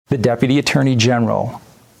the Deputy Attorney General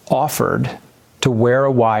offered to wear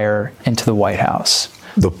a wire into the White House.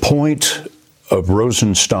 The point of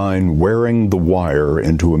Rosenstein wearing the wire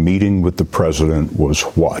into a meeting with the president was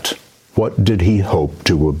what? What did he hope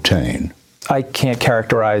to obtain? I can't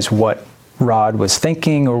characterize what Rod was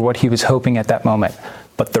thinking or what he was hoping at that moment.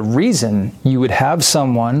 But the reason you would have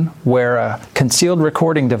someone wear a concealed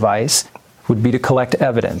recording device would be to collect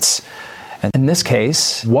evidence. And in this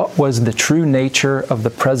case, what was the true nature of the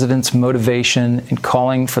president's motivation in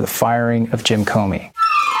calling for the firing of Jim Comey?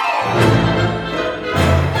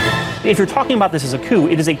 If you're talking about this as a coup,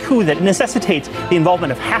 it is a coup that necessitates the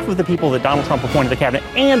involvement of half of the people that Donald Trump appointed to the cabinet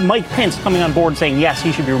and Mike Pence coming on board saying, yes,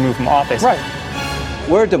 he should be removed from office. Right.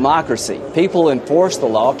 We're a democracy. People enforce the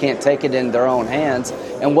law, can't take it in their own hands.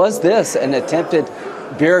 And was this an attempted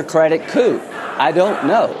bureaucratic coup? I don't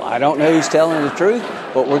know. I don't know who's telling the truth,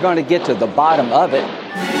 but we're going to get to the bottom of it.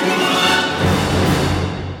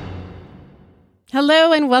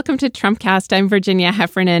 Hello and welcome to Trumpcast. I'm Virginia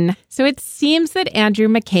Heffernan. So it seems that Andrew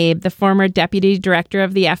McCabe, the former deputy director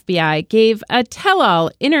of the FBI, gave a tell-all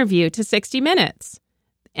interview to 60 Minutes.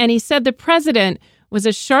 And he said the president was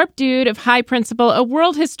a sharp dude of high principle, a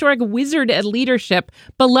world historic wizard at leadership,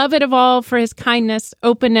 beloved of all for his kindness,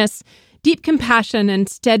 openness, deep compassion, and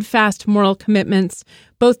steadfast moral commitments,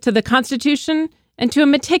 both to the Constitution and to a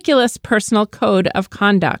meticulous personal code of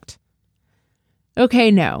conduct.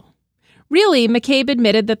 Okay, no. Really, McCabe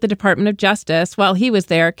admitted that the Department of Justice, while he was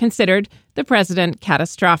there, considered the president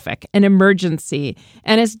catastrophic, an emergency.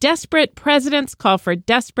 And as desperate presidents call for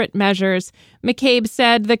desperate measures, McCabe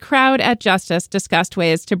said the crowd at Justice discussed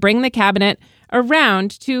ways to bring the cabinet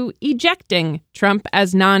around to ejecting Trump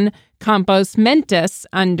as non-compos mentis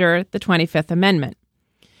under the 25th Amendment.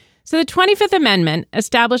 So the 25th Amendment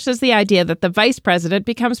establishes the idea that the vice president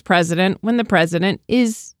becomes president when the president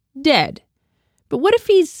is dead. But what if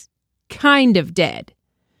he's kind of dead?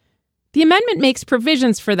 The amendment makes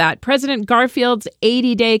provisions for that. President Garfield's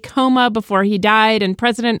 80-day coma before he died and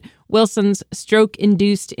President Wilson's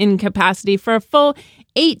stroke-induced incapacity for a full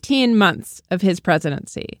 18 months of his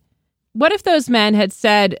presidency. What if those men had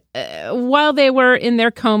said, while they were in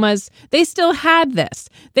their comas, they still had this?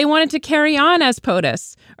 They wanted to carry on as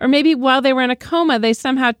POTUS. Or maybe while they were in a coma, they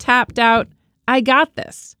somehow tapped out, I got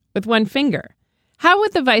this, with one finger. How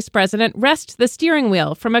would the vice president wrest the steering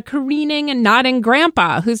wheel from a careening and nodding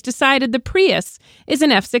grandpa who's decided the Prius is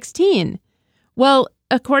an F-16? Well,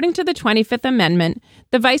 according to the 25th Amendment,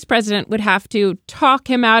 the vice president would have to talk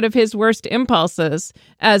him out of his worst impulses,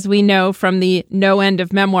 as we know from the no end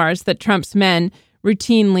of memoirs that Trump's men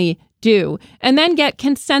routinely do, and then get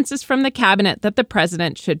consensus from the cabinet that the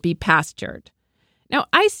president should be pastured. Now,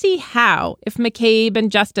 I see how, if McCabe and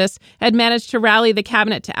Justice had managed to rally the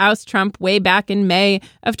cabinet to oust Trump way back in May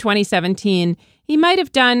of 2017, he might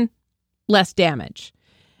have done less damage.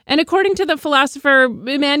 And according to the philosopher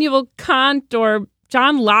Immanuel Kant or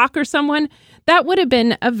John Locke or someone, that would have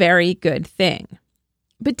been a very good thing.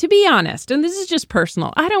 But to be honest, and this is just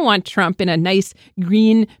personal, I don't want Trump in a nice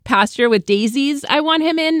green pasture with daisies. I want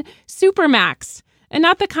him in Supermax. And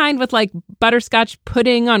not the kind with like butterscotch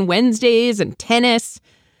pudding on Wednesdays and tennis.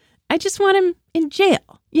 I just want him in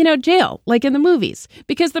jail. Jail, like in the movies.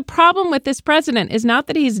 Because the problem with this president is not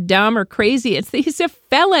that he's dumb or crazy. It's that he's a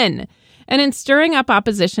felon. And in stirring up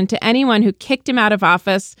opposition to anyone who kicked him out of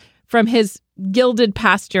office from his gilded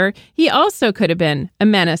pasture, he also could have been a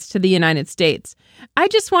menace to the United States. I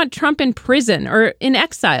just want Trump in prison or in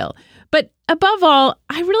exile. But above all,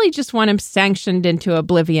 I really just want him sanctioned into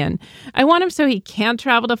oblivion. I want him so he can't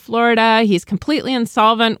travel to Florida. He's completely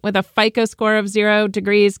insolvent with a FICO score of 0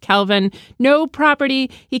 degrees Kelvin. No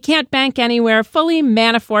property. He can't bank anywhere. Fully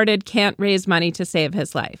Manaforted, can't raise money to save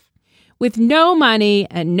his life. With no money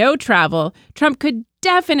and no travel, Trump could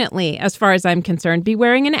definitely, as far as I'm concerned, be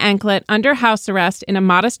wearing an anklet under house arrest in a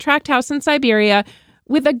modest tract house in Siberia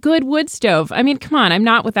with a good wood stove. I mean, come on, I'm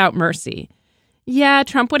not without mercy. Yeah,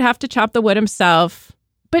 Trump would have to chop the wood himself,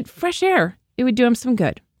 but fresh air, it would do him some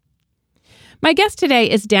good. My guest today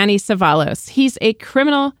is Danny Cevallos. He's a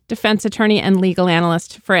criminal defense attorney and legal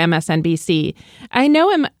analyst for MSNBC. I know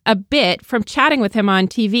him a bit from chatting with him on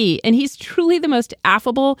TV, and he's truly the most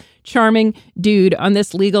affable, charming dude on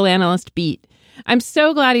this legal analyst beat. I'm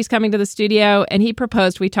so glad he's coming to the studio, and he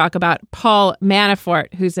proposed we talk about Paul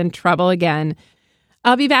Manafort, who's in trouble again.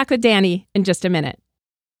 I'll be back with Danny in just a minute.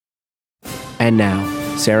 And now,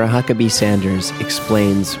 Sarah Huckabee Sanders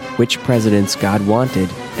explains which presidents God wanted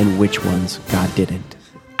and which ones God didn't.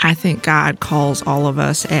 I think God calls all of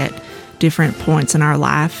us at different points in our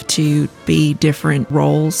life to be different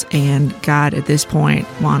roles, and God at this point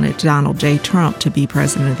wanted Donald J. Trump to be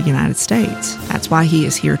president of the United States. That's why he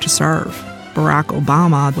is here to serve. Barack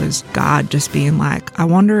Obama was God just being like, I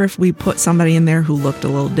wonder if we put somebody in there who looked a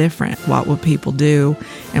little different, what would people do?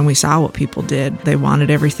 And we saw what people did. They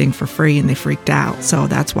wanted everything for free and they freaked out. So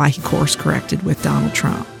that's why he course corrected with Donald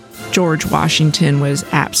Trump. George Washington was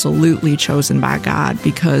absolutely chosen by God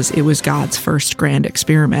because it was God's first grand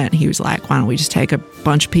experiment. He was like, why don't we just take a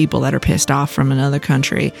bunch of people that are pissed off from another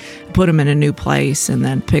country, put them in a new place, and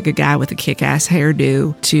then pick a guy with a kick-ass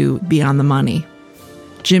hairdo to be on the money.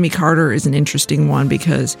 Jimmy Carter is an interesting one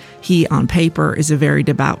because he, on paper, is a very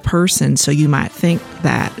devout person, so you might think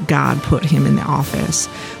that God put him in the office,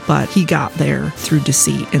 but he got there through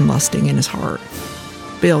deceit and lusting in his heart.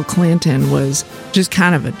 Bill Clinton was just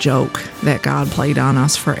kind of a joke that God played on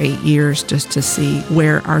us for 8 years just to see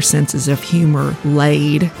where our senses of humor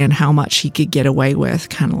laid and how much he could get away with,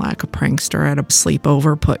 kind of like a prankster at a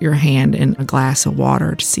sleepover. Put your hand in a glass of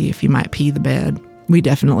water to see if you might pee the bed. We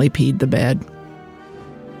definitely peed the bed.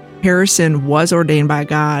 Harrison was ordained by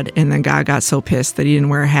God, and then God got so pissed that he didn't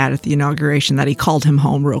wear a hat at the inauguration that he called him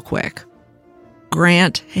home real quick.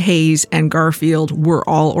 Grant, Hayes, and Garfield were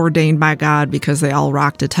all ordained by God because they all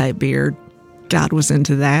rocked a tight beard. God was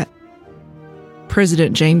into that.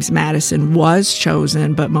 President James Madison was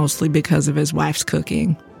chosen, but mostly because of his wife's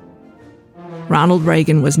cooking. Ronald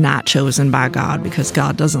Reagan was not chosen by God because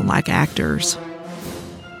God doesn't like actors.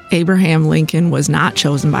 Abraham Lincoln was not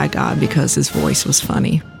chosen by God because his voice was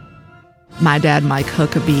funny. My dad, Mike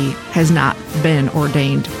Huckabee, has not been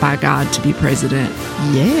ordained by God to be president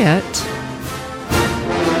yet.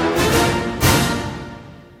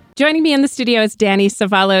 Joining me in the studio is Danny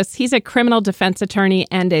Savalos. He's a criminal defense attorney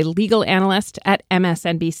and a legal analyst at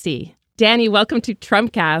MSNBC. Danny, welcome to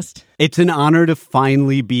Trumpcast. It's an honor to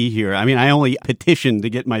finally be here. I mean, I only petitioned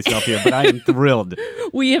to get myself here, but I am thrilled.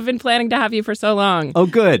 We have been planning to have you for so long. Oh,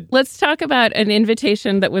 good. Let's talk about an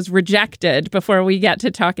invitation that was rejected before we get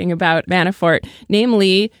to talking about Manafort,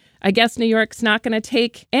 namely, I guess New York's not going to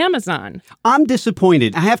take Amazon. I'm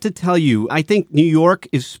disappointed. I have to tell you, I think New York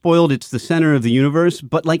is spoiled. It's the center of the universe.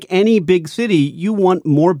 But like any big city, you want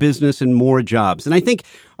more business and more jobs. And I think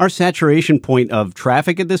our saturation point of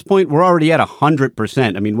traffic at this point, we're already at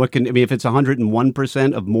 100%. I mean, if it's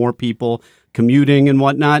 101% of more people commuting and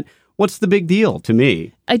whatnot, what's the big deal to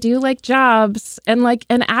me? I do like jobs and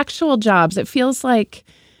actual jobs. It feels like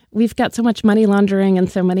we've got so much money laundering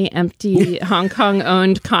and so many empty Hong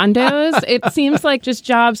Kong-owned condos. It seems like just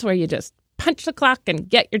jobs where you just punch the clock and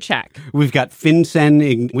get your check. We've got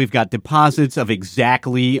FinCEN. We've got deposits of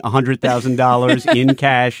exactly $100,000 in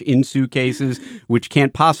cash, in suitcases, which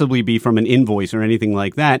can't possibly be from an invoice or anything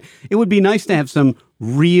like that. It would be nice to have some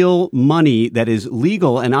real money that is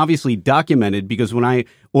legal and obviously documented, because when I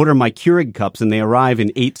order my Keurig cups and they arrive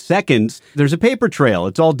in 8 seconds, there's a paper trail.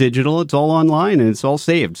 It's all digital, it's all online, and it's all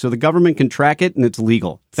saved. So the government can track it and it's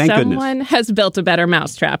legal. Thank goodness. Someone has built a better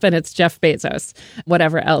mousetrap, and it's Jeff Bezos,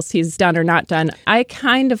 whatever else he's done or not done. I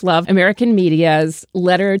kind of love American media's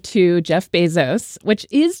letter to Jeff Bezos, which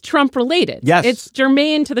is Trump related. Yes. It's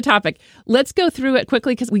germane to the topic. Let's go through it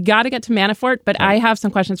quickly because we got to get to Manafort, but I have some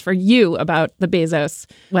questions for you about the Bezos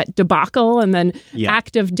debacle and then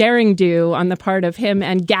act of daring do on the part of him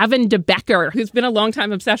and Gavin DeBecker, who's been a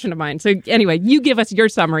longtime obsession of mine. So anyway, you give us your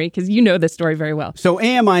summary because you know this story very well. So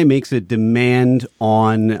AMI makes a demand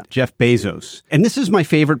on Jeff Bezos. And this is my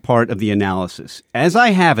favorite part of the analysis. As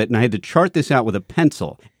I have it, and I had to chart this out with a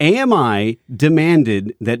pencil, AMI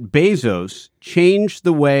demanded that Bezos change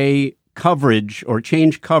the way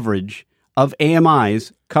change coverage of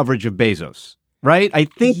AMI's coverage of Bezos. Right? I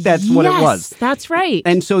think that's what it was. That's right.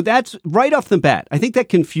 And so that's right off the bat. I think that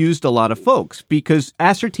confused a lot of folks because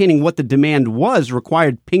ascertaining what the demand was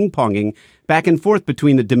required ping-ponging back and forth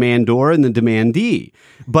between the demandor and the demandee.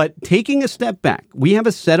 But taking a step back, we have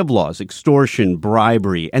a set of laws, extortion,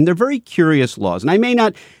 bribery, and they're very curious laws. And I may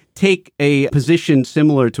not take a position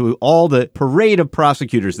similar to all the parade of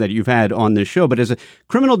prosecutors that you've had on this show. But as a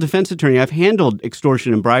criminal defense attorney, I've handled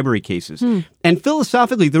extortion and bribery cases. And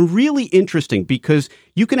philosophically, they're really interesting because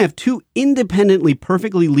you can have two independently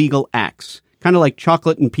perfectly legal acts, kind of like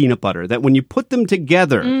chocolate and peanut butter, that when you put them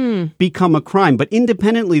together become a crime, but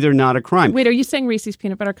independently they're not a crime. Wait, are you saying Reese's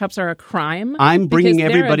peanut butter cups are a crime? I'm bringing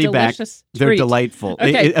everybody back. They're delightful.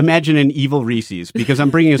 Okay. Imagine an evil Reese's, because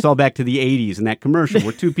I'm bringing us all back to the 80s and that commercial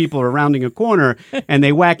where two people are rounding a corner and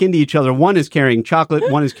they whack into each other. One is carrying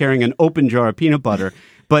chocolate, one is carrying an open jar of peanut butter.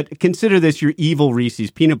 But consider this your evil Reese's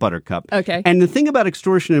peanut butter cup. Okay. And the thing about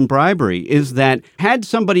extortion and bribery is that had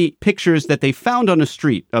somebody pictures that they found on a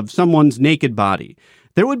street of someone's naked body,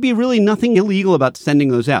 there would be really nothing illegal about sending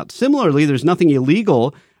those out. Similarly, there's nothing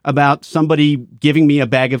illegal about somebody giving me a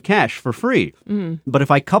bag of cash for free. But if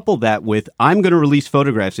I couple that with, I'm going to release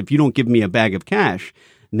photographs if you don't give me a bag of cash,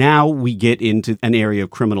 now we get into an area of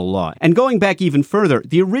criminal law. And going back even further,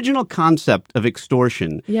 the original concept of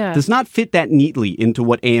extortion does not fit that neatly into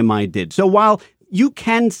what AMI did. So while you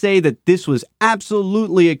can say that this was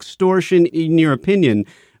absolutely extortion in your opinion,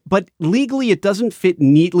 but legally it doesn't fit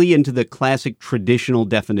neatly into the classic traditional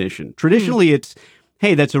definition. Traditionally, it's,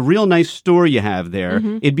 hey, that's a real nice store you have there.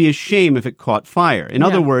 It'd be a shame if it caught fire. In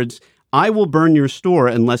other words, I will burn your store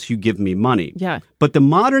unless you give me money. But the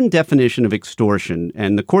modern definition of extortion,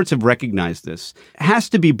 and the courts have recognized this, has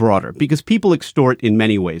to be broader because people extort in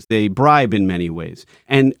many ways. They bribe in many ways.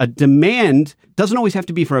 And a demand doesn't always have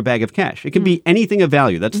to be for a bag of cash. It can be anything of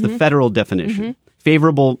value. That's the federal definition.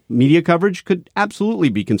 Favorable media coverage could absolutely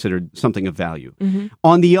be considered something of value.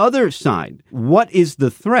 On the other side, what is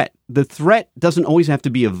the threat? The threat doesn't always have to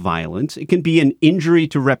be of violence. It can be an injury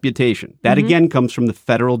to reputation. That, again, comes from the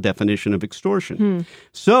federal definition of extortion.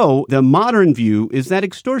 So the modern view is that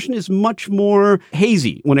extortion is much more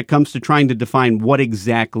hazy when it comes to trying to define what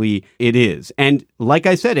exactly it is. And like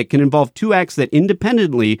I said, it can involve two acts that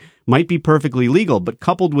independently might be perfectly legal, but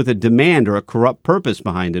coupled with a demand or a corrupt purpose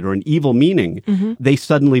behind it or an evil meaning, they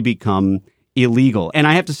suddenly become illegal. And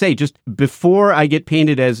I have to say, just before I get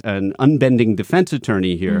painted as an unbending defense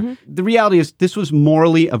attorney here, the reality is this was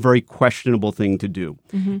morally a very questionable thing to do.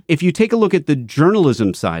 If you take a look at the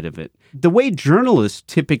journalism side of it, the way journalists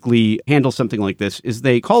typically handle something like this is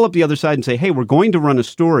they call up the other side and say, hey, we're going to run a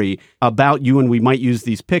story about you and we might use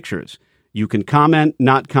these pictures. You can comment,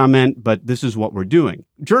 not comment, but this is what we're doing.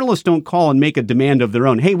 Journalists don't call and make a demand of their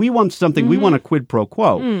own. Hey, we want something. We want a quid pro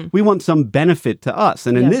quo. We want some benefit to us.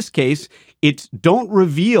 And in this case, it's don't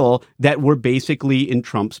reveal that we're basically in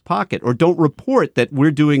Trump's pocket, or don't report that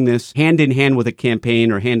we're doing this hand in hand with a campaign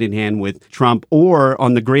or hand in hand with Trump, or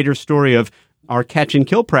on the greater story of our catch and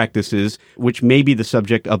kill practices, which may be the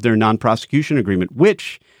subject of their non-prosecution agreement,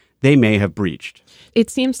 which they may have breached. It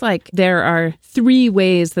seems like there are three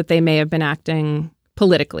ways that they may have been acting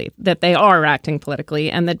politically, that they are acting politically,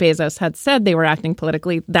 and that Bezos had said they were acting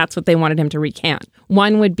politically. That's what they wanted him to recant.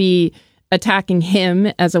 One would be attacking him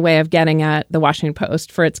as a way of getting at the Washington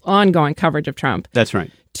Post for its ongoing coverage of Trump. That's right.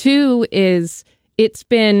 Two is it's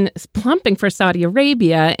been plumping for Saudi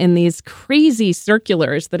Arabia in these crazy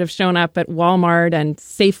circulars that have shown up at Walmart and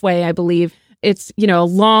Safeway, I believe. It's, a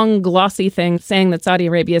long, glossy thing saying that Saudi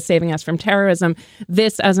Arabia is saving us from terrorism.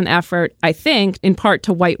 This as an effort, I think, in part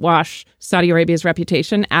to whitewash Saudi Arabia's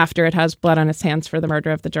reputation after it has blood on its hands for the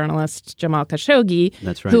murder of the journalist Jamal Khashoggi,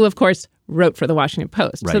 That's right. who, of course, wrote for the Washington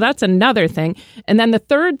Post. Right. So that's another thing. And then the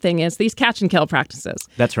third thing is these catch and kill practices.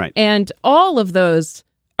 That's right. And all of those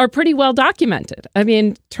are pretty well documented. I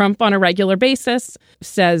mean, Trump on a regular basis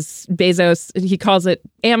says Bezos, he calls it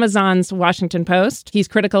Amazon's Washington Post. He's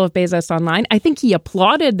critical of Bezos online. I think he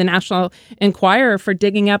applauded the National Enquirer for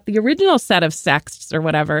digging up the original set of sexts or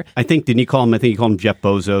whatever. I think he called him Jeff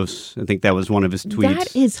Bezos. I think that was one of his tweets.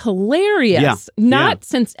 That is hilarious. Yeah. Not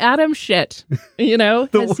since Adam Schiff,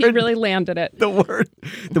 has he really landed it. The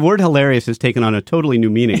word hilarious has taken on a totally new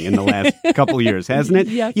meaning in the last couple of years, hasn't it?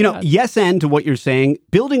 Yes, yes, and to what you're saying,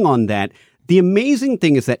 building on that, the amazing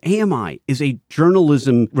thing is that AMI is a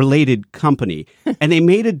journalism-related company, and they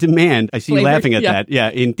made a demand. I see you laughing at that. Yeah,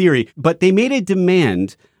 in theory. But they made a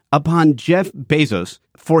demand upon Jeff Bezos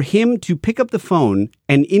for him to pick up the phone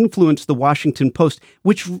and influence the Washington Post,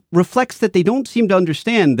 which reflects that they don't seem to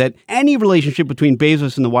understand that any relationship between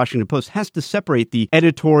Bezos and the Washington Post has to separate the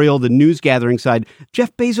editorial, the news gathering side.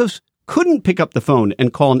 Jeff Bezos couldn't pick up the phone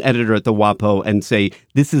and call an editor at the WAPO and say,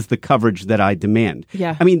 this is the coverage that I demand.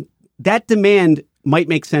 Yeah. I mean, that demand might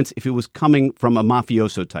make sense if it was coming from a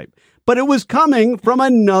mafioso type, but it was coming from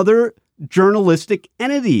another journalistic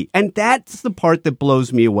entity. And that's the part that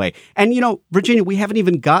blows me away. And, Virginia, we haven't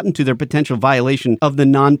even gotten to their potential violation of the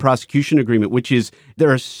non-prosecution agreement, which is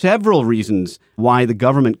there are several reasons why the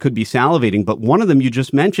government could be salivating. But one of them you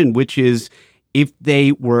just mentioned, which is if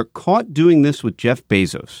they were caught doing this with Jeff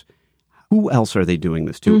Bezos, who else are they doing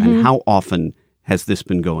this to? And how often has this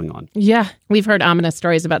been going on? Yeah, we've heard ominous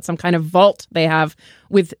stories about some kind of vault they have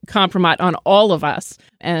with Compromat on all of us,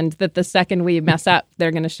 and that the second we mess up,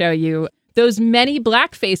 they're going to show you those many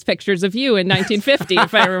blackface pictures of you in 1950,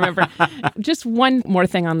 if I remember. Just one more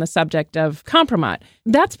thing on the subject of Compromat.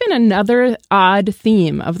 That's been another odd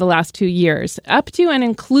theme of the last 2 years, up to and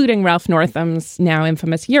including Ralph Northam's now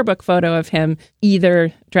infamous yearbook photo of him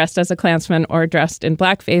either dressed as a Klansman or dressed in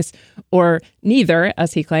blackface, or neither,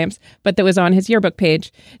 as he claims, but that was on his yearbook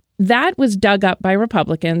page. That was dug up by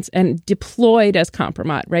Republicans and deployed as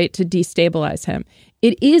compromat, right, to destabilize him.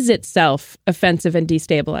 It is itself offensive and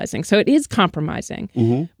destabilizing. So it is compromising.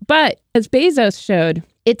 Mm-hmm. But as Bezos showed,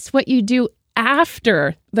 it's what you do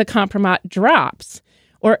after the compromat drops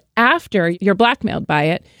or after you're blackmailed by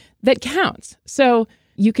it that counts. So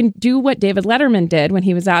you can do what David Letterman did when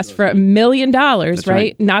he was asked for $1 million,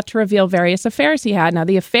 right? Not to reveal various affairs he had. Now,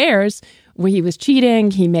 the affairs where he was cheating,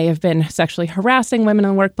 he may have been sexually harassing women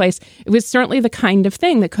in the workplace. It was certainly the kind of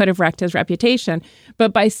thing that could have wrecked his reputation.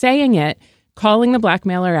 But by saying it, calling the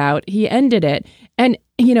blackmailer out, he ended it. And,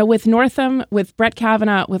 you know, with Northam, with Brett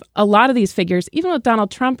Kavanaugh, with a lot of these figures, even with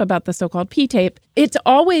Donald Trump about the so-called P-tape, it's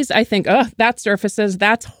always, I think, that surfaces,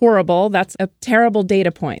 that's horrible, that's a terrible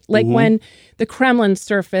data point. Like when the Kremlin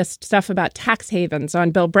surfaced stuff about tax havens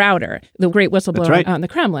on Bill Browder, the great whistleblower on the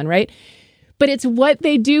Kremlin, right? But it's what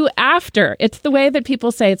they do after. It's the way that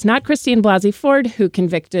people say it's not Christine Blasey Ford who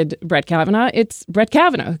convicted Brett Kavanaugh. It's Brett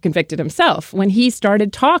Kavanaugh who convicted himself. When he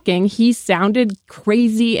started talking, he sounded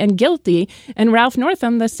crazy and guilty. And Ralph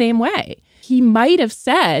Northam the same way. He might have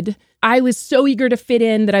said, I was so eager to fit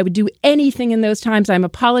in that I would do anything in those times. I'm a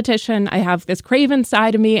politician. I have this craven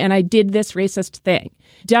side of me, and I did this racist thing.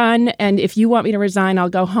 Done. And if you want me to resign, I'll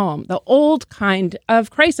go home. The old kind of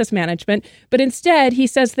crisis management. But instead, he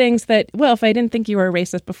says things that, well, if I didn't think you were a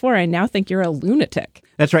racist before, I now think you're a lunatic.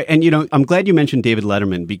 That's right. And, you know, I'm glad you mentioned David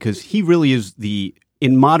Letterman because he really is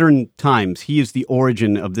in modern times, he is the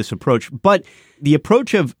origin of this approach. But the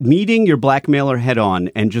approach of meeting your blackmailer head on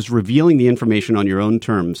and just revealing the information on your own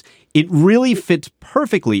terms, it really fits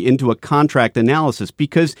perfectly into a contract analysis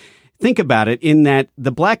because think about it in that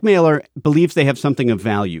the blackmailer believes they have something of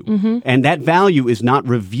value, and that value is not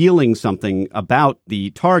revealing something about the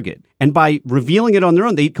target. And by revealing it on their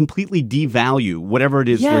own, they completely devalue whatever it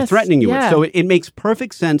is they're threatening you with. So it makes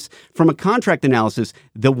perfect sense from a contract analysis.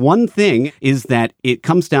 The one thing is that it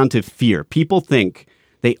comes down to fear. People think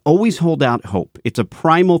they always hold out hope. It's a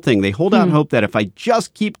primal thing. They hold out hope that if I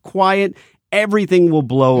just keep quiet, everything will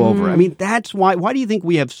blow over. I mean, that's why do you think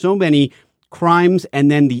we have so many crimes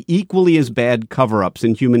and then the equally as bad cover-ups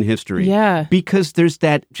in human history? Yeah. Because there's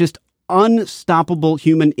that just unstoppable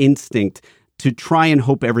human instinct to try and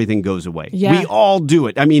hope everything goes away. Yeah. We all do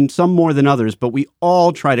it. I mean, some more than others, but we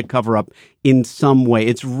all try to cover up in some way.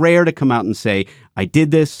 It's rare to come out and say, I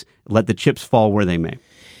did this, let the chips fall where they may.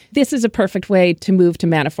 This is a perfect way to move to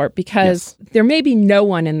Manafort because there may be no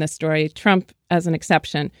one in this story, Trump as an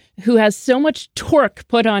exception, who has so much torque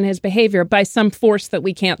put on his behavior by some force that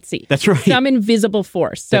we can't see. That's right. Some invisible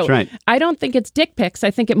force. So that's right. I don't think it's dick pics.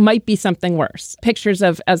 I think it might be something worse. Pictures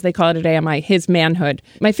of, as they call it at AMI, his manhood.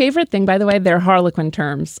 My favorite thing, by the way, they're Harlequin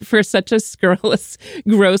terms. For such a scurrilous,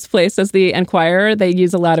 gross place as the Enquirer, they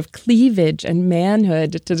use a lot of cleavage and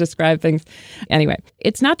manhood to describe things. Anyway,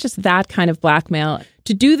 it's not just that kind of blackmail.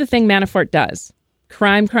 To do the thing Manafort does,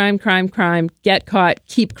 crime, get caught,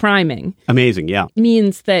 keep criming. Amazing, yeah.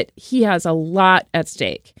 Means that he has a lot at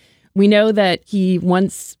stake. We know that he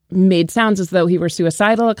once made sounds as though he were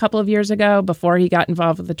suicidal a couple of years ago before he got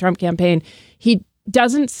involved with the Trump campaign. He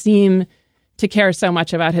doesn't seem to care so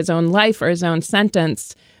much about his own life or his own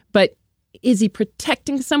sentence, but is he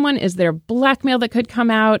protecting someone? Is there blackmail that could come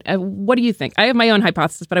out? What do you think? I have my own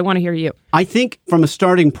hypothesis, but I want to hear you. I think from a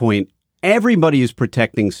starting point, everybody is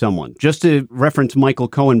protecting someone. Just to reference Michael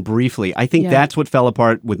Cohen briefly, I think that's what fell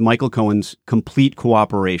apart with Michael Cohen's complete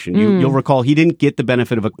cooperation. You'll recall he didn't get the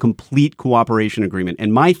benefit of a complete cooperation agreement.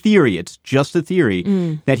 And my theory, it's just a theory,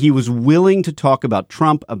 that he was willing to talk about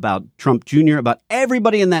Trump Jr., about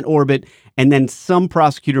everybody in that orbit, and then some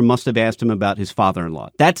prosecutor must have asked him about his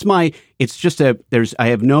father-in-law. I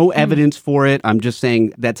have no evidence for it. I'm just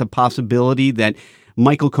saying that's a possibility that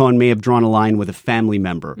Michael Cohen may have drawn a line with a family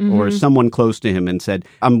member or someone close to him and said,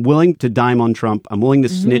 I'm willing to dime on Trump. I'm willing to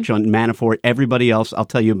snitch on Manafort. Everybody else, I'll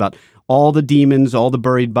tell you about all the demons, all the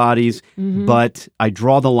buried bodies, but I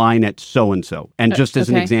draw the line at so-and-so. And just as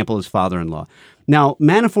an example, his father-in-law. Now,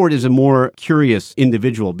 Manafort is a more curious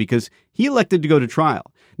individual because he elected to go to trial.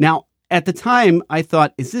 Now, at the time, I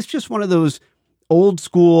thought, is this just one of those old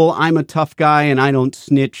school, I'm a tough guy and I don't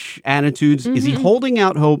snitch attitudes? Is he holding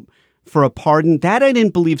out hope for a pardon? That I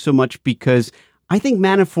didn't believe so much because I think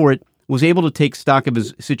Manafort was able to take stock of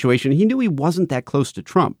his situation. He knew he wasn't that close to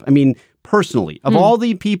Trump. I mean, personally, of all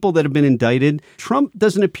the people that have been indicted, Trump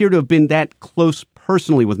doesn't appear to have been that close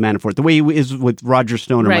personally with Manafort, the way he is with Roger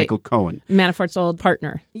Stone or Michael Cohen. Manafort's old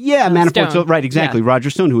partner. Yeah, Manafort's Stone. Right, exactly. Yeah. Roger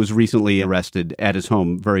Stone, who was recently arrested at his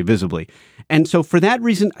home very visibly. And so for that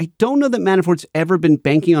reason, I don't know that Manafort's ever been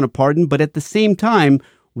banking on a pardon, but at the same time,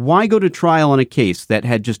 why go to trial on a case that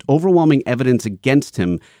had just overwhelming evidence against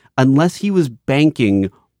him unless he was banking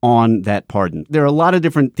on that pardon? There are a lot of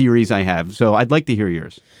different theories I have, so I'd like to hear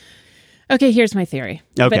yours. Okay, here's my theory.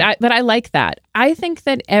 Okay. But I like that. I think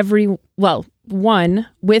that one,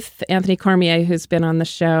 with Anthony Cormier, who's been on the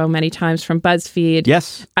show many times from BuzzFeed.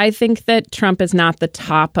 Yes. I think that Trump is not the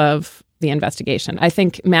top of the investigation. I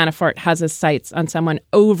think Manafort has his sights on someone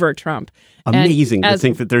over Trump. Amazing to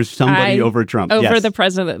think that there's somebody over Trump. Over yes. the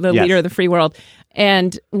president, the Yes. leader of the free world.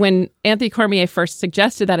 And when Anthony Cormier first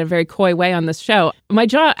suggested that in a very coy way on this show, my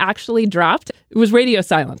jaw actually dropped. It was radio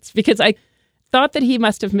silence because I thought that he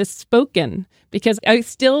must have misspoken, because I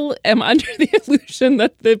still am under the illusion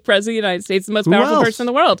that the president of the United States is the most powerful person in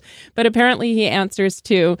the world. But apparently he answers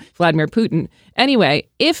to Vladimir Putin. Anyway,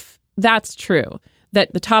 if that's true,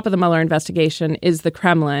 that the top of the Mueller investigation is the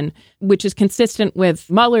Kremlin, which is consistent with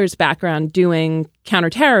Mueller's background doing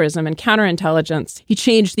counterterrorism and counterintelligence. He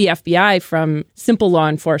changed the FBI from simple law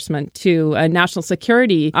enforcement to a national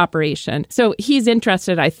security operation. So he's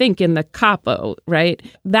interested, I think, in the capo, right?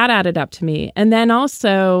 That added up to me. And then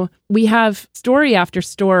also we have story after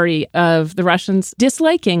story of the Russians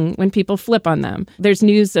disliking when people flip on them. There's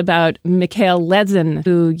news about Mikhail Lezin,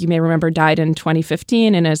 who you may remember died in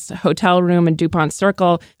 2015 in his hotel room in DuPont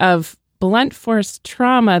Circle, of blunt force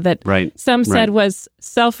trauma that some said was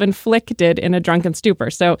self-inflicted in a drunken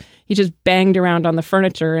stupor. So he just banged around on the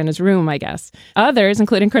furniture in his room, I guess. Others,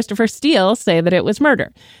 including Christopher Steele, say that it was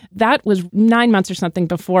murder. That was 9 months or something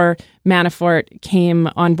before Manafort came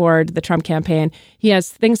on board the Trump campaign. He has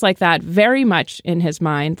things like that very much in his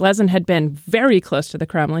mind. Lezin had been very close to the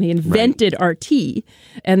Kremlin. He invented RT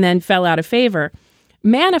and then fell out of favor.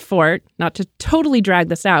 Manafort, not to totally drag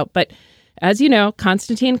this out, but as you know,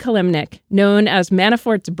 Konstantin Kilimnik, known as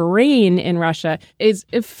Manafort's brain in Russia, is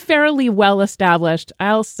a fairly well-established,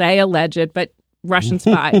 I'll say alleged, but Russian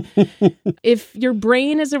spy. If your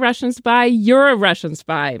brain is a Russian spy, you're a Russian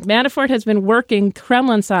spy. Manafort has been working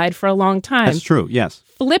Kremlin side for a long time. That's true, yes.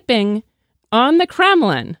 Flipping on the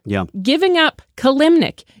Kremlin, giving up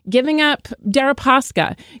Kilimnik, giving up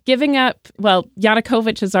Deripaska, giving up,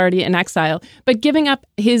 Yanukovych is already in exile, but giving up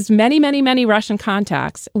his many, many, many Russian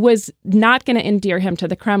contacts was not going to endear him to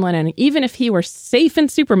the Kremlin. And even if he were safe in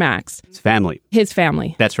Supermax. His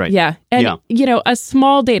family. That's right. Yeah. And, a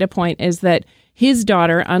small data point is that his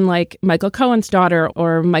daughter, unlike Michael Cohen's daughter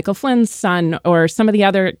or Michael Flynn's son or some of the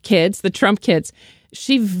other kids, the Trump kids,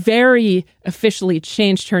 she very officially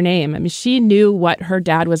changed her name. I mean, she knew what her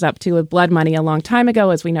dad was up to with blood money a long time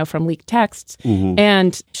ago, as we know from leaked texts. Mm-hmm.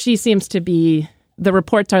 And she seems to be, the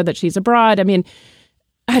reports are that she's abroad. I mean,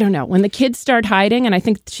 I don't know. When the kids start hiding, and I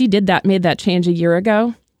think she made that change a year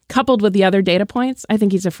ago, coupled with the other data points, I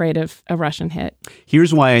think he's afraid of a Russian hit.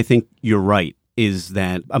 Here's why I think you're right. Is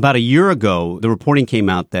that about a year ago, the reporting came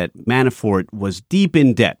out that Manafort was deep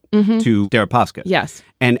in debt to Deripaska. Yes.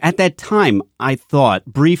 And at that time, I thought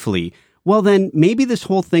briefly, well, then maybe this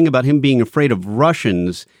whole thing about him being afraid of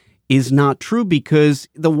Russians is not true, because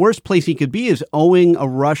the worst place he could be is owing a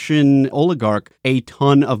Russian oligarch a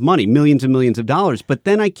ton of money, millions and millions of dollars. But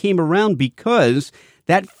then I came around because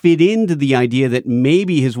that fit into the idea that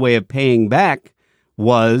maybe his way of paying back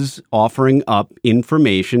was offering up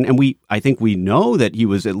information. And I think we know that he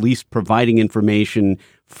was at least providing information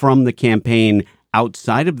from the campaign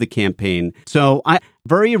outside of the campaign. So I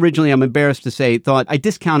very originally, I'm embarrassed to say, thought I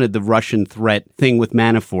discounted the Russian threat thing with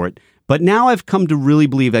Manafort. But now I've come to really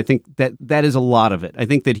believe, I think that is a lot of it. I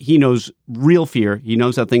think that he knows real fear. He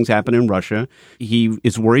knows how things happen in Russia. He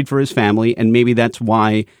is worried for his family. And maybe that's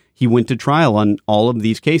why he went to trial on all of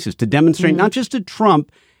these cases, to demonstrate not just to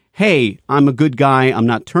Trump, hey, I'm a good guy, I'm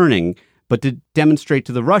not turning, but to demonstrate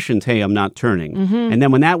to the Russians, hey, I'm not turning. Mm-hmm. And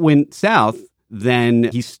then when that went south, then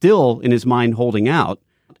he's still in his mind holding out.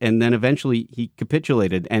 And then eventually he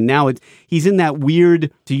capitulated. And now he's in that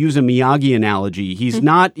weird, to use a Miyagi analogy, he's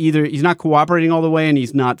not cooperating all the way and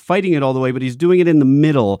he's not fighting it all the way, but he's doing it in the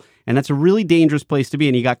middle. And that's a really dangerous place to be.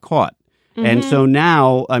 And he got caught. Mm-hmm. And so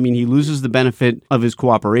now, I mean, he loses the benefit of his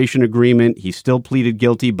cooperation agreement. He still pleaded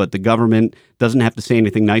guilty, but the government doesn't have to say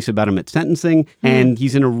anything nice about him at sentencing. Mm-hmm. And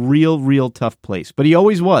he's in a real tough place. But he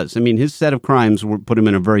always was. I mean, his set of crimes put him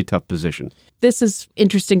in a very tough position. This is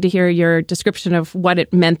interesting to hear your description of what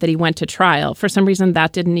it meant that he went to trial. For some reason,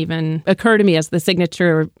 that didn't even occur to me as the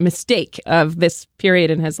signature mistake of this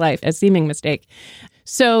period in his life, a seeming mistake.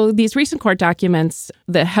 So these recent court documents,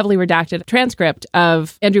 the heavily redacted transcript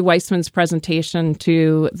of Andrew Weissman's presentation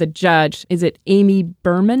to the judge, is it Amy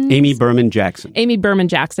Berman? Amy Berman Jackson. Amy Berman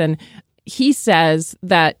Jackson. He says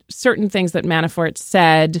that certain things that Manafort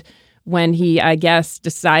said when he, I guess,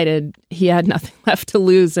 decided he had nothing left to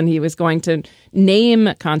lose and he was going to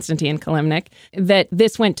name Konstantin Kilimnik, that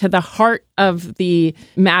this went to the heart of the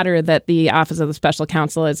matter that the Office of the Special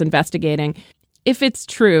Counsel is investigating. If it's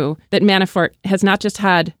true that Manafort has not just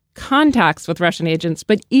had contacts with Russian agents,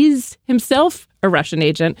 but is himself a Russian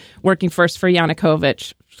agent working first for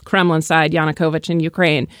Yanukovych, Kremlin side Yanukovych in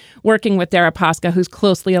Ukraine, working with Deripaska, who's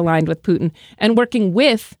closely aligned with Putin, and working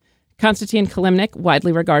with Konstantin Kilimnik,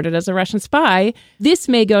 widely regarded as a Russian spy, this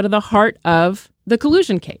may go to the heart of the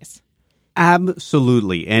collusion case.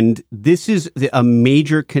 Absolutely. And this is a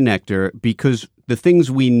major connector because the things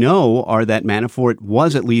we know are that Manafort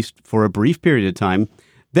was, at least for a brief period of time,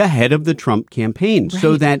 the head of the Trump campaign. Right.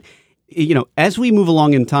 So that, as we move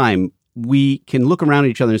along in time, we can look around at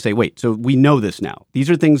each other and say, wait, so we know this now. These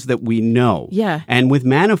are things that we know. Yeah. And with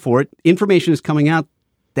Manafort, information is coming out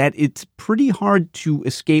that it's pretty hard to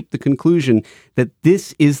escape the conclusion that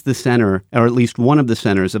this is the center, or at least one of the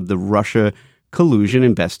centers of the Russia collusion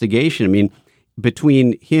investigation. I mean,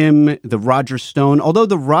 between him, the Roger Stone, although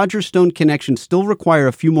the Roger Stone connection still require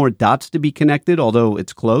a few more dots to be connected, although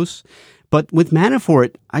it's close. But with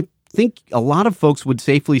Manafort, I think a lot of folks would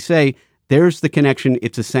safely say there's the connection.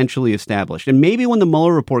 It's essentially established. And maybe when the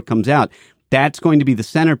Mueller report comes out, that's going to be the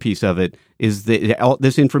centerpiece of it, is that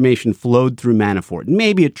this information flowed through Manafort.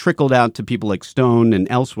 Maybe it trickled out to people like Stone and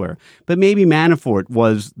elsewhere, but maybe Manafort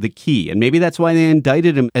was the key. And maybe that's why they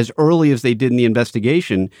indicted him as early as they did in the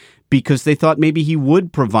investigation, because they thought maybe he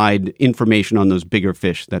would provide information on those bigger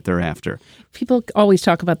fish that they're after. People always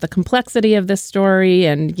talk about the complexity of this story.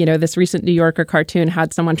 And, this recent New Yorker cartoon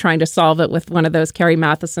had someone trying to solve it with one of those Carrie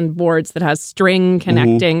Matheson boards that has string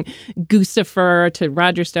connecting Guccifer to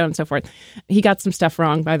Roger Stone and so forth. He got some stuff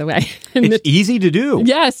wrong, by the way. It's easy to do.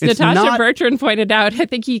 Yes. Natasha Bertrand pointed out, I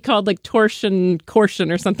think he called torsion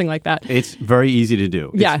or something like that. It's very easy to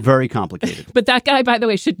do. Yeah. It's very complicated. But that guy, by the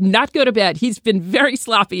way, should not go to bed. He's been very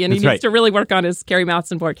sloppy and he needs to really work on his Carrie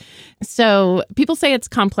Matheson board. So people say it's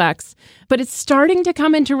complex, but it's starting to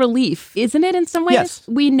come into relief, isn't it, in some ways? Yes.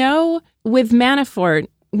 We know with Manafort,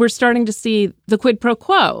 we're starting to see the quid pro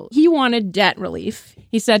quo. He wanted debt relief.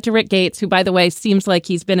 He said to Rick Gates, who, by the way, seems like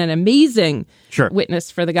he's been an amazing witness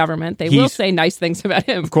for the government. They will say nice things about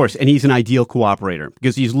him. Of course, and he's an ideal cooperator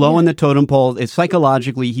because he's low on the totem pole.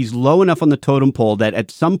 Psychologically, he's low enough on the totem pole that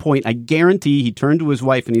at some point, I guarantee he turned to his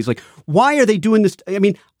wife and he's like, why are they doing this? I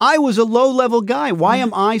mean, I was a low-level guy. Why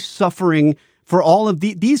am I suffering for all of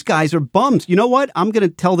these guys are bums? You know what? I'm going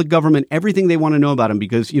to tell the government everything they want to know about him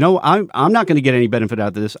because, I'm not going to get any benefit out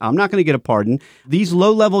of this. I'm not going to get a pardon. These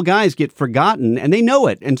low-level guys get forgotten, and they know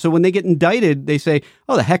it. And so when they get indicted, they say,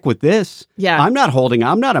 oh, the heck with this. Yeah. I'm not a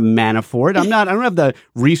Manafort. I don't have the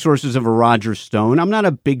resources of a Roger Stone. I'm not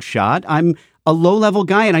a big shot. I'm a low-level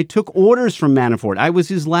guy, and I took orders from Manafort. I was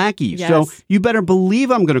his lackey. Yes. So you better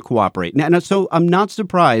believe I'm going to cooperate. Now, so I'm not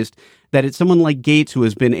surprised that it's someone like Gates who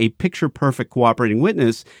has been a picture-perfect cooperating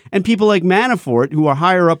witness, and people like Manafort, who are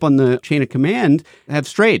higher up on the chain of command, have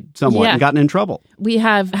strayed somewhat and gotten in trouble. We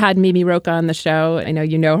have had Mimi Rocha on the show. I know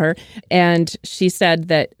you know her. And she said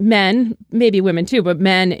that men, maybe women too, but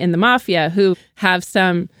men in the mafia who have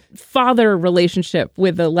some father relationship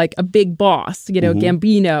with a big boss,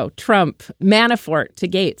 Gambino, Trump, Manafort to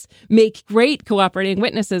Gates, make great cooperating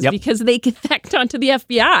witnesses because they connect onto the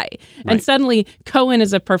FBI. Right. And suddenly Cohen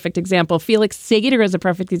is a perfect example. Felix Sater is a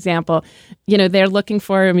perfect example. They're looking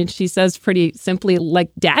for, she says pretty simply,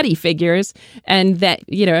 like daddy figures. And that,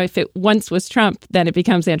 if it once was Trump, then it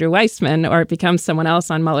becomes Andrew Weissman or it becomes someone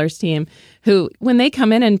else on Mueller's team who, when they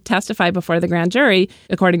come in and testify before the grand jury,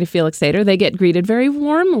 according to Felix Sater, they get greeted very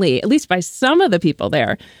warmly, at least by some of the people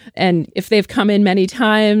there. And if they've come in many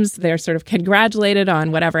times, they're sort of congratulated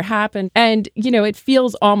on whatever happened. And, it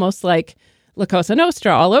feels almost like La Cosa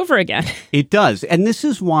Nostra all over again. It does. And this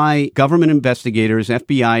is why government investigators,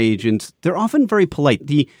 FBI agents, they're often very polite.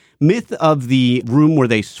 The myth of the room where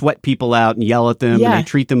they sweat people out and yell at them and they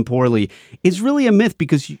treat them poorly is really a myth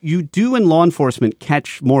because you do in law enforcement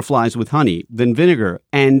catch more flies with honey than vinegar.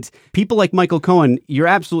 And people like Michael Cohen, you're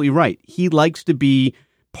absolutely right. He likes to be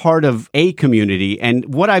part of a community.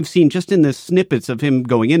 And what I've seen just in the snippets of him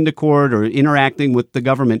going into court or interacting with the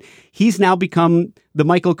government, he's now become the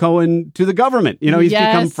Michael Cohen to the government. He's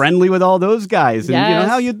become friendly with all those guys. And,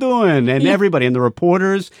 how you doing? And everybody and the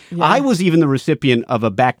reporters. Yeah. I was even the recipient of a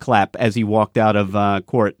back clap as he walked out of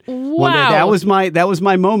court. Wow. That was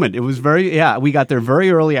my moment. It was we got there very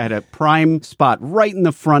early. I had a prime spot right in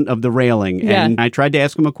the front of the railing. And I tried to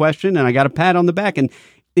ask him a question and I got a pat on the back. And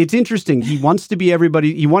It's interesting. He wants to be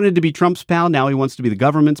everybody. He wanted to be Trump's pal. Now he wants to be the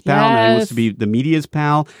government's pal. Now he wants to be the media's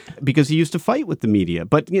pal because he used to fight with the media.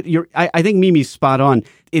 But I think Mimi's spot on.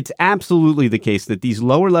 It's absolutely the case that these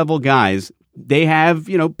lower level guys, they have,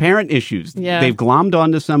 parent issues. Yeah. They've glommed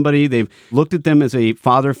onto somebody. They've looked at them as a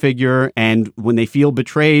father figure. And when they feel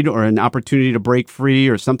betrayed or an opportunity to break free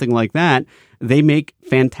or something like that, they make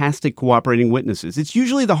fantastic cooperating witnesses. It's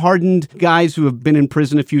usually the hardened guys who have been in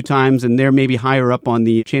prison a few times and they're maybe higher up on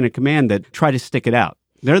the chain of command that try to stick it out.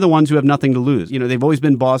 They're the ones who have nothing to lose. They've always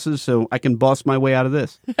been bosses, so I can boss my way out of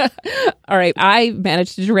this. All right. I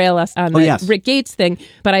managed to derail us on the Rick Gates thing,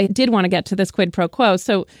 but I did want to get to this quid pro quo.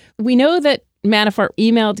 So we know that Manafort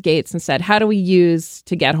emailed Gates and said, how do we use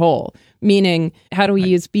to get whole? Meaning, how do we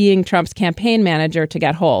use being Trump's campaign manager to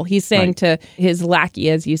get whole? He's saying to his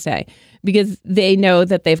lackey, as you say, because they know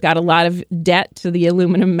that they've got a lot of debt to the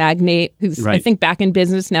aluminum magnate who's, I think, back in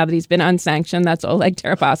business now that he's been unsanctioned. That's Oleg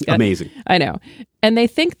Deripaska. Amazing. I know. And they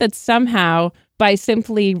think that somehow by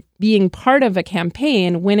simply being part of a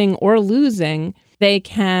campaign, winning or losing, they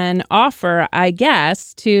can offer, I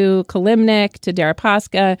guess, to Kilimnik, to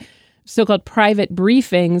Deripaska, so-called private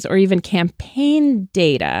briefings or even campaign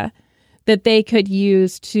data that they could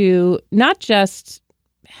use to not just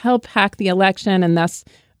help hack the election and thus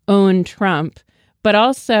own Trump, but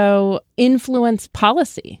also influence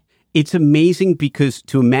policy. It's amazing because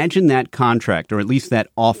to imagine that contract, or at least that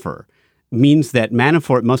offer, means that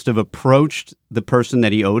Manafort must have approached the person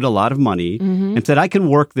that he owed a lot of money and said, I can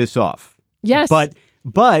work this off. Yes.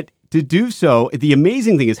 But to do so, the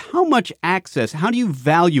amazing thing is how much access, how do you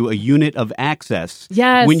value a unit of access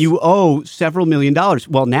when you owe several $1 million?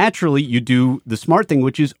 Well, naturally, you do the smart thing,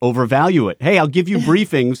 which is overvalue it. Hey, I'll give you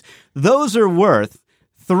briefings. Those are worth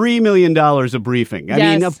 $3 million a briefing. I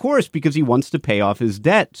mean, of course, because he wants to pay off his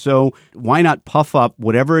debt. So why not puff up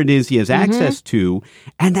whatever it is he has access to?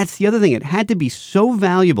 And that's the other thing. It had to be so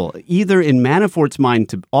valuable, either in Manafort's mind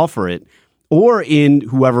to offer it, or in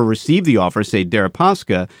whoever received the offer, say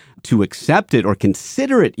Deripaska, to accept it or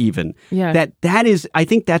consider it even. Yeah. That is, I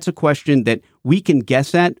think that's a question that we can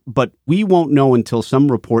guess at, but we won't know until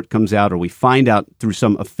some report comes out or we find out through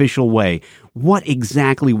some official way what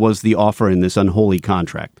exactly was the offer in this unholy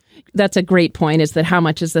contract. That's a great point, is that how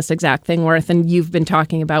much is this exact thing worth? And you've been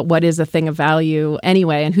talking about what is a thing of value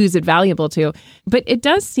anyway and who's it valuable to. But it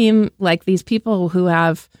does seem like these people who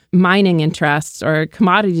have mining interests or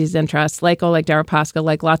commodities interests, like Oleg Deripaska,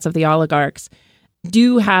 like lots of the oligarchs,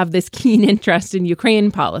 do have this keen interest in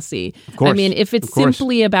Ukraine policy. Of course. I mean, if it's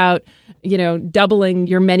simply about, doubling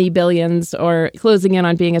your many billions or closing in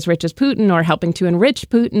on being as rich as Putin or helping to enrich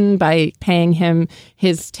Putin by paying him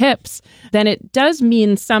his tips, then it does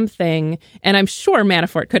mean something. And I'm sure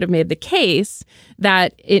Manafort could have made the case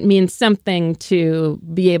that it means something to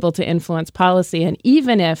be able to influence policy. And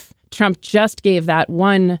even if Trump just gave that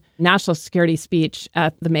one national security speech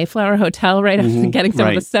at the Mayflower Hotel, right? I'm getting some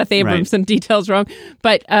of the Seth Abramson details wrong.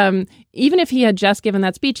 But even if he had just given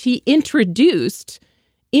that speech, he introduced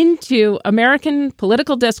into American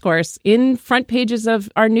political discourse in front pages of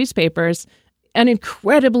our newspapers an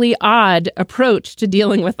incredibly odd approach to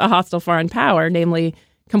dealing with a hostile foreign power, namely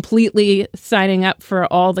completely signing up for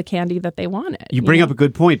all the candy that they wanted. You bring up a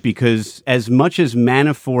good point, because as much as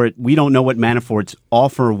Manafort, we don't know what Manafort's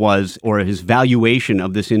offer was or his valuation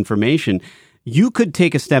of this information, you could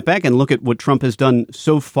take a step back and look at what Trump has done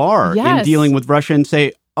so far in dealing with Russia and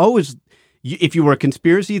say, if you were a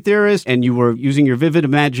conspiracy theorist and you were using your vivid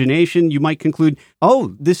imagination, you might conclude,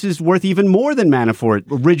 this is worth even more than Manafort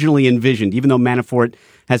originally envisioned, even though Manafort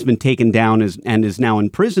has been taken down and is now in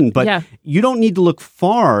prison. But you don't need to look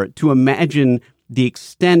far to imagine the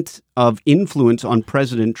extent of influence on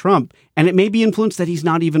President Trump. And it may be influence that he's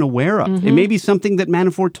not even aware of. It may be something that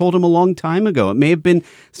Manafort told him a long time ago. It may have been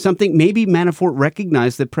something, maybe Manafort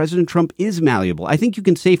recognized that President Trump is malleable. I think you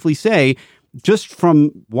can safely say, just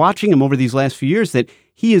from watching him over these last few years, that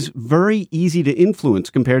he is very easy to influence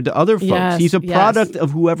compared to other folks. He's a product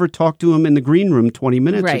of whoever talked to him in the green room 20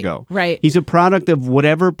 minutes ago. Right. He's a product of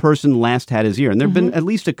whatever person last had his ear. And there have been at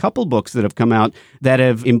least a couple books that have come out that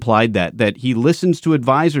have implied that he listens to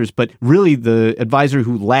advisors, but really the advisor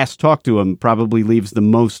who last talked to him probably leaves the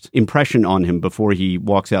most impression on him before he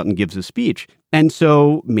walks out and gives a speech. And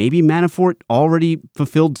so maybe Manafort already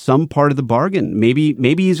fulfilled some part of the bargain. Maybe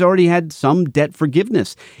he's already had some debt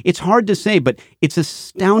forgiveness. It's hard to say, but it's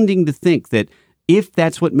astounding to think that if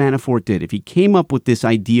that's what Manafort did, if he came up with this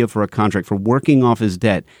idea for a contract for working off his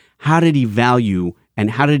debt, how did he value And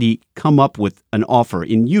how did he come up with an offer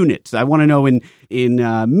in units? I want to know in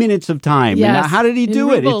minutes of time. Yes, and how did he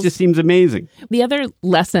do it? rubles. It just seems amazing. The other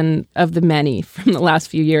lesson of the many from the last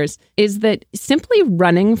few years is that simply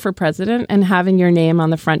running for president and having your name on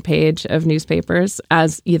the front page of newspapers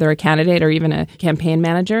as either a candidate or even a campaign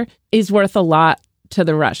manager is worth a lot to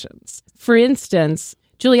the Russians. For instance,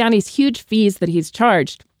 Giuliani's huge fees that he's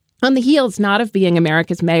charged on the heels not of being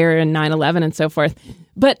America's mayor in 9/11 and so forth,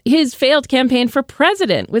 but his failed campaign for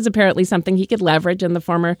president was apparently something he could leverage in the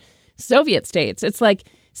former Soviet states. It's like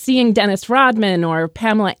seeing Dennis Rodman or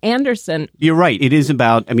Pamela Anderson. You're right. It is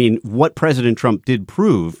about, what President Trump did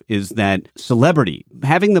prove is that celebrity,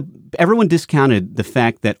 everyone discounted the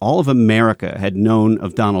fact that all of America had known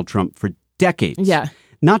of Donald Trump for decades. Yeah.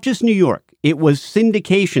 Not just New York. It was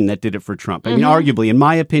syndication that did it for Trump. Arguably, in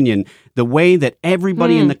my opinion, the way that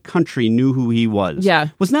everybody in the country knew who he was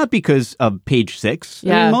was not because of Page Six.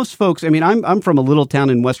 Yeah. Most folks, I'm from a little town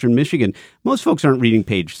in western Michigan. Most folks aren't reading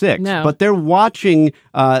Page Six, but they're watching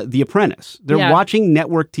The Apprentice. They're watching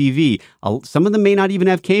network TV. Some of them may not even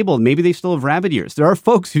have cable. Maybe they still have rabbit ears. There are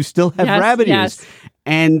folks who still have rabbit ears.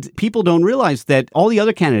 And people don't realize that all the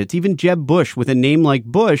other candidates, even Jeb Bush with a name like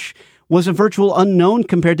Bush, was a virtual unknown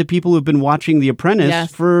compared to people who've been watching The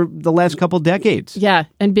Apprentice for the last couple decades. Yeah,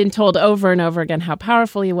 and been told over and over again how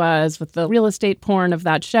powerful he was with the real estate porn of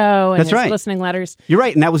that show and That's his right. listening letters. You're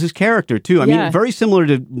right, and that was his character, too. Very similar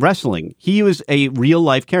to wrestling. He was a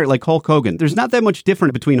real-life character, like Hulk Hogan. There's not that much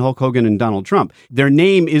different between Hulk Hogan and Donald Trump. Their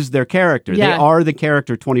name is their character. Yeah. They are the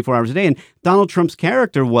character 24 hours a day, and Donald Trump's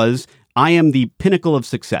character was, I am the pinnacle of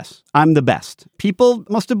success. I'm the best. People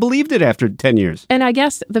must have believed it after 10 years. And I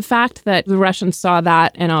guess the fact that the Russians saw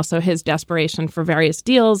that and also his desperation for various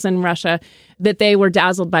deals in Russia, that they were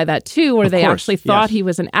dazzled by that too, or they actually thought he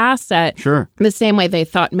was an asset. Sure. The same way they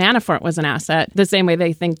thought Manafort was an asset, the same way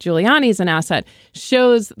they think Giuliani's an asset,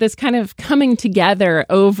 shows this kind of coming together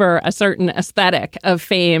over a certain aesthetic of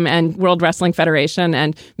fame and World Wrestling Federation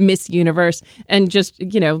and Miss Universe and just,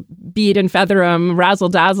 bead and feather 'em, razzle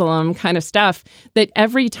dazzle 'em kind of stuff, that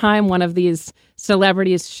every time one of these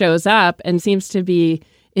celebrities shows up and seems to be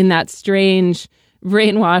in that strange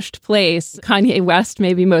brainwashed place. Kanye West,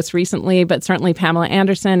 maybe most recently, but certainly Pamela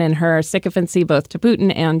Anderson and her sycophancy both to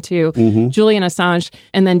Putin and to Julian Assange.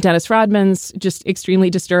 And then Dennis Rodman's just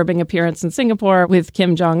extremely disturbing appearance in Singapore with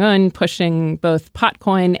Kim Jong-un pushing both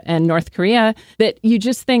Potcoin and North Korea, that you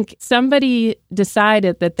just think somebody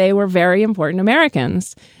decided that they were very important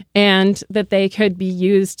Americans and that they could be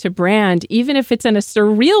used to brand, even if it's in a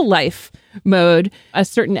surreal life mode, a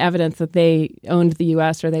certain evidence that they owned the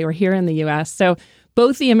U.S. or they were here in the U.S. So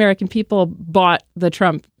both the American people bought the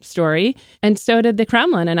Trump story, and so did the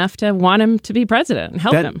Kremlin, enough to want him to be president and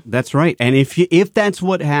help him. That's right. And if that's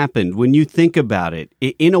what happened, when you think about it,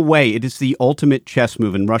 in a way, it is the ultimate chess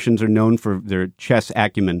move, and Russians are known for their chess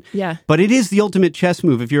acumen. Yeah. But it is the ultimate chess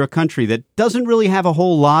move if you're a country that doesn't really have a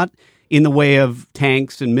whole lot in the way of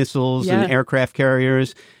tanks and missiles and aircraft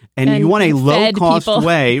carriers. And you want a low-cost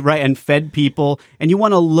way, right, and fed people, and you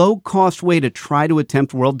want a low-cost way to try to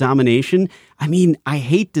attempt world domination. I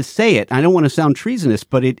hate to say it. I don't want to sound treasonous,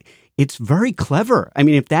 but it's very clever.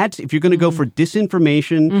 If you're going to go for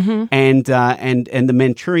disinformation and the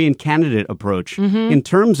Manchurian candidate approach, in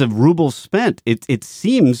terms of rubles spent, it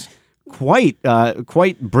seems quite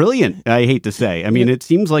brilliant, I hate to say. It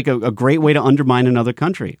seems like a great way to undermine another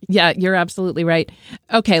country. Yeah, you're absolutely right.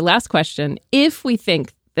 Okay, last question. If we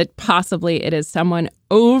think that possibly it is someone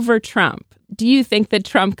over Trump, do you think that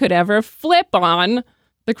Trump could ever flip on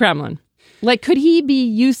the Kremlin? Like, could he be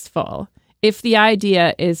useful if the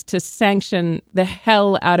idea is to sanction the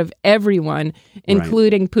hell out of everyone,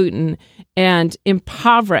 including Putin, and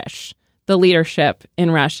impoverish the leadership in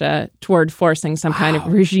Russia toward forcing some kind of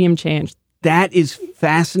regime change? That is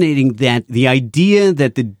fascinating, that the idea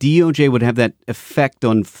that the DOJ would have that effect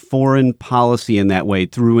on foreign policy in that way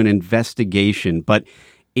through an investigation. But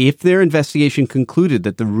if their investigation concluded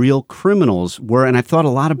that the real criminals were, and I've thought a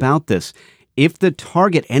lot about this, if the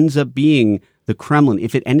target ends up being the Kremlin,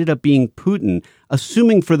 if it ended up being Putin,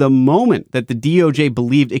 assuming for the moment that the DOJ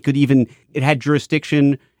believed it had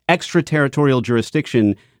jurisdiction, extraterritorial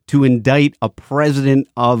jurisdiction, to indict a president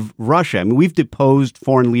of Russia. We've deposed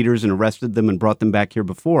foreign leaders and arrested them and brought them back here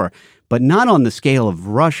before, but not on the scale of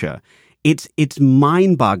Russia. It's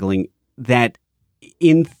mind-boggling that,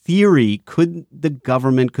 in theory, could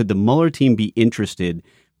the Mueller team be interested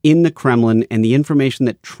in the Kremlin and the information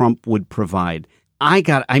that Trump would provide? I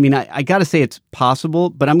got to say it's possible,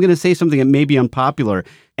 but I'm going to say something that may be unpopular,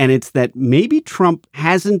 and it's that maybe Trump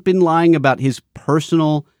hasn't been lying about his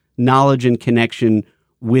personal knowledge and connection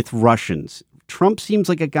with Russians. Trump seems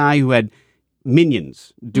like a guy who had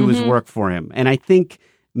minions do his work for him. And I think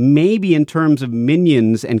maybe in terms of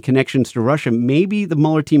minions and connections to Russia, maybe the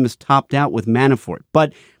Mueller team is topped out with Manafort.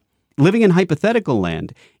 But living in hypothetical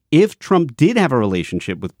land, if Trump did have a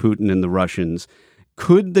relationship with Putin and the Russians,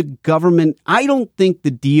 could the government, I don't think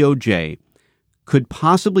the DOJ could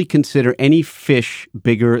possibly consider any fish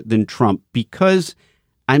bigger than Trump, because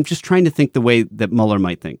I'm just trying to think the way that Mueller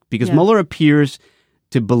might think. Because Mueller appears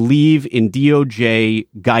to believe in DOJ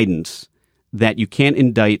guidance that you can't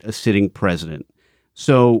indict a sitting president.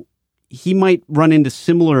 So he might run into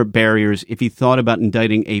similar barriers if he thought about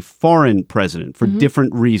indicting a foreign president for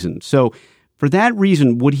different reasons. So for that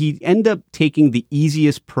reason, would he end up taking the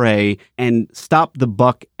easiest prey and stop the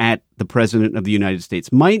buck at the president of the United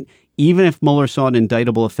States? Might, even if Mueller saw an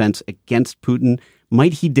indictable offense against Putin,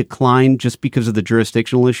 might he decline just because of the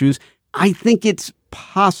jurisdictional issues? I think it's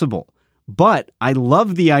possible. But I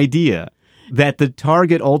love the idea that the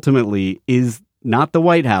target ultimately is not the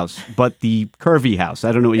White House, but the curvy house.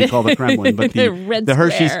 I don't know what you call the Kremlin, but the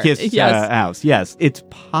Hershey's Kiss house. Yes, it's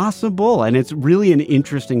possible. And it's really an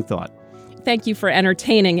interesting thought. Thank you for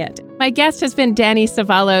entertaining it. My guest has been Danny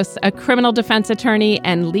Savalos, a criminal defense attorney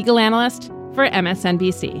and legal analyst for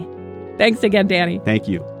MSNBC. Thanks again, Danny. Thank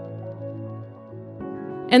you.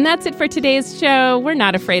 And that's it for today's show. We're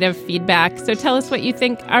not afraid of feedback, so tell us what you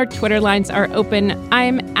think. Our Twitter lines are open.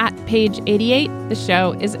 I'm at Page88. The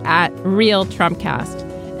show is at Real Trumpcast.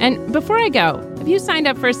 And before I go, have you signed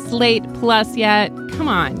up for Slate Plus yet? Come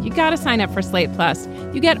on, you got to sign up for Slate Plus.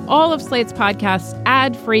 You get all of Slate's podcasts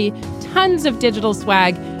ad-free, tons of digital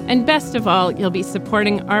swag, and best of all, you'll be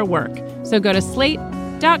supporting our work. So go to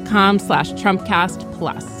slate.com/TrumpCast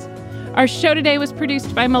Plus. Our show today was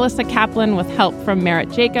produced by Melissa Kaplan with help from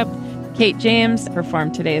Merritt Jacob. Kate James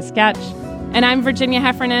performed today's sketch. And I'm Virginia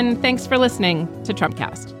Heffernan. Thanks for listening to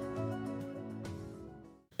Trumpcast.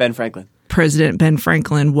 Ben Franklin. President Ben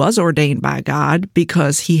Franklin was ordained by God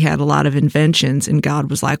because he had a lot of inventions, and God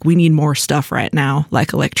was like, we need more stuff right now,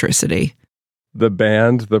 like electricity. The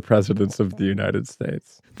band, the Presidents of the United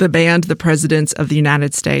States. The band, the Presidents of the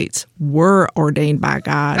United States, were ordained by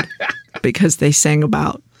God because they sang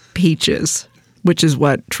about peaches, which is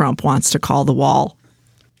what Trump wants to call the wall.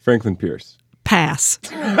 Franklin Pierce. Pass.